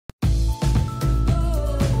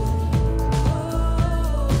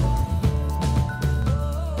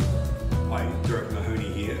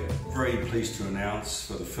announce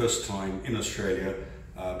for the first time in Australia,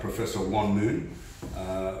 Professor Juan Moon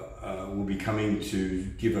will be coming to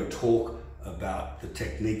give a talk about the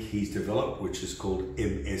technique he's developed, which is called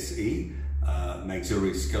MSE,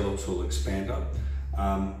 Maxillary Skeletal Expander.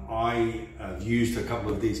 I have used a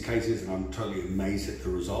couple of these cases and I'm totally amazed at the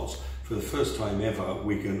results. For the first time ever,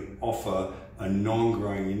 we can offer a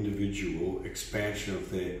non-growing individual expansion of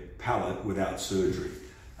their palate without surgery.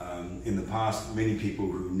 In the past, many people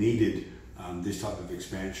who needed this type of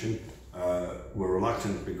expansion were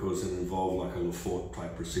reluctant because it involved like a Lefort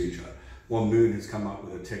type procedure. Juan Moon has come up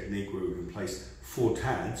with a technique where we can place 4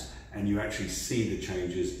 tabs and you actually see the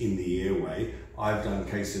changes in the airway. I've done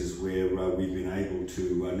cases where we've been able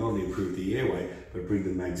to not only improve the airway, but bring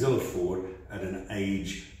the maxilla forward at an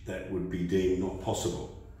age that would be deemed not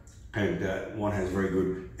possible. And one has very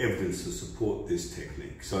good evidence to support this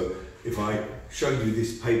technique. So if I show you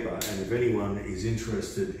this paper, and if anyone is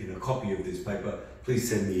interested in a copy of this paper, please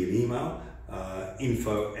send me an email,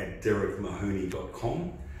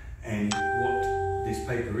 info@derekmahony.com. And what this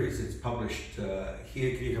paper is, it's published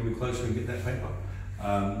here. Can you come in closer and get that paper?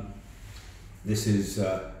 This is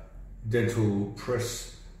Dental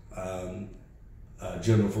Press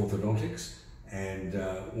Journal of Orthodontics, and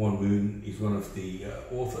Juan Moon is one of the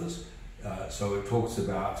authors. So it talks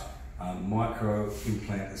about micro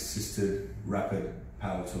implant assisted rapid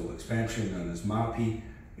palatal expansion, known as MAPI.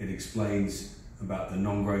 It explains about the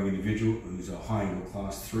non-growing individual who's a high angle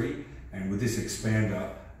class 3, and with this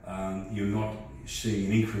expander you're not seeing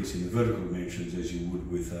an increase in the vertical dimensions as you would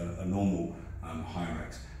with a normal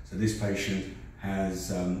Hyrax. So this patient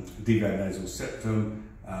has deviated nasal septum,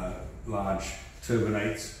 large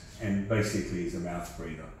turbinates, and basically is a mouth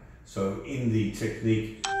breather. So in the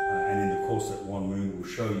technique and in the course that Juan Moon will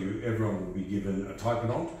show you, everyone will be given a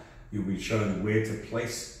typodont. You'll be shown where to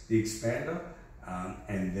place the expander,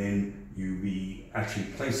 and then you'll be actually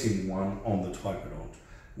placing one on the typodont.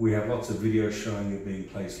 We have lots of videos showing it being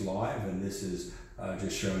placed live, and this is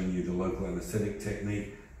just showing you the local anesthetic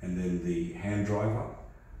technique and then the hand driver.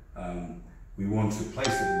 We want to place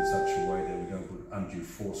it in such a way that we don't put undue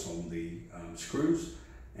force on the screws.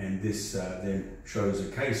 And this then shows a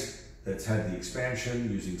case that's had the expansion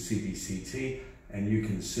using CBCT, and you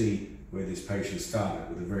can see where this patient started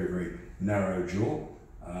with a very, very narrow jaw.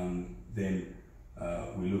 Then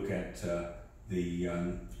we look at the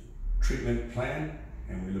treatment plan,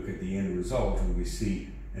 and we look at the end result, and we see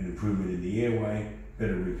an improvement in the airway,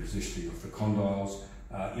 better repositioning of the condyles.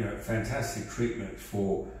 You know, fantastic treatment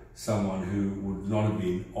for someone who would not have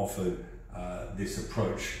been offered this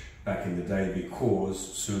approach back in the day because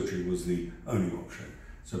surgery was the only option.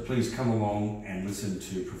 So please come along and listen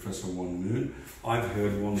to Professor Juan Moon. I've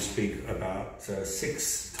heard Juan speak about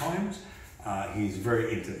 6 times. He's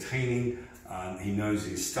very entertaining. He knows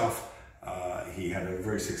his stuff. He had a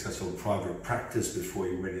very successful private practice before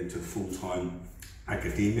he went into full-time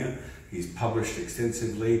academia. He's published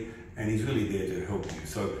extensively, and he's really there to help you.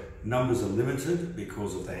 So numbers are limited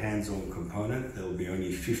because of the hands-on component. There will be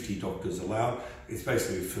only 50 doctors allowed. It's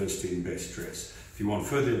basically first in, best dress. If you want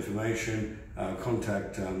further information,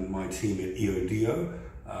 contact my team at EODO.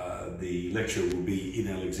 The lecture will be in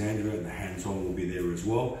Alexandria and the hands-on will be there as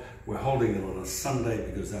well. We're holding it on a Sunday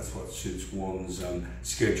because that's what suits Juan's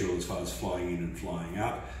schedule as far as flying in and flying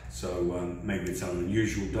out. So maybe it's an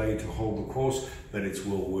unusual day to hold the course, but it's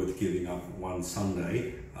well worth giving up one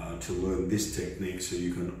Sunday to learn this technique so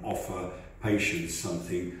you can offer patients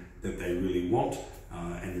something that they really want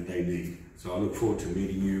and that they need. So I look forward to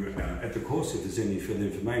meeting you at the course. If there's any further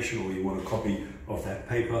information or you want a copy of that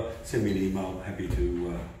paper, send me an email. I'm happy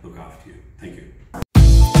to look after you. Thank you.